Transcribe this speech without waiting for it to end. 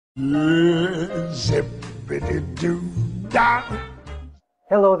Zippity-doo-dah.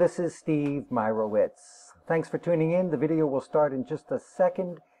 Hello, this is Steve Meyerowitz. Thanks for tuning in. The video will start in just a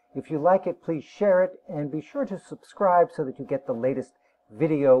second. If you like it, please share it and be sure to subscribe so that you get the latest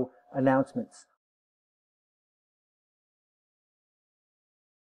video announcements.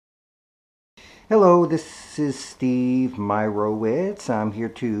 Hello, this is Steve Meyerowitz. I'm here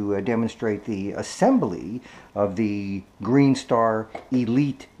to demonstrate the assembly of the Green Star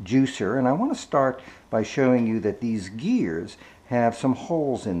Elite Juicer, and I want to start by showing you that these gears have some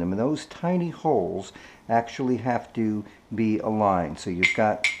holes in them, and those tiny holes actually have to be aligned. So you've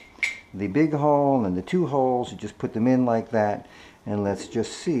got the big hole and the two holes, you just put them in like that, and let's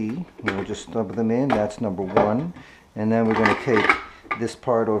just see. We'll just stub them in. That's number one, and then we're going to take this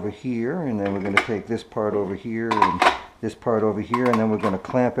part over here, and then we're going to take this part over here and this part over here, and then we're going to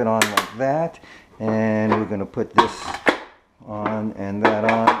clamp it on like that, and we're going to put this on and that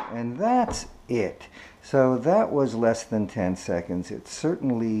on, and that's it. So that was less than 10 seconds. It's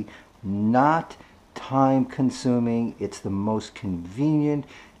certainly not time consuming. It's the most convenient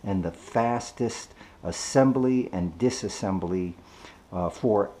and the fastest assembly and disassembly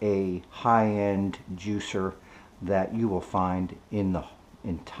for a high-end juicer that you will find in the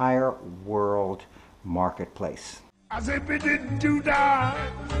entire world marketplace. Zippity-doo-dah,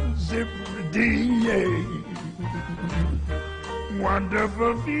 zippity-yay.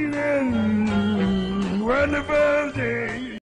 Wonderful feeling, wonderful day.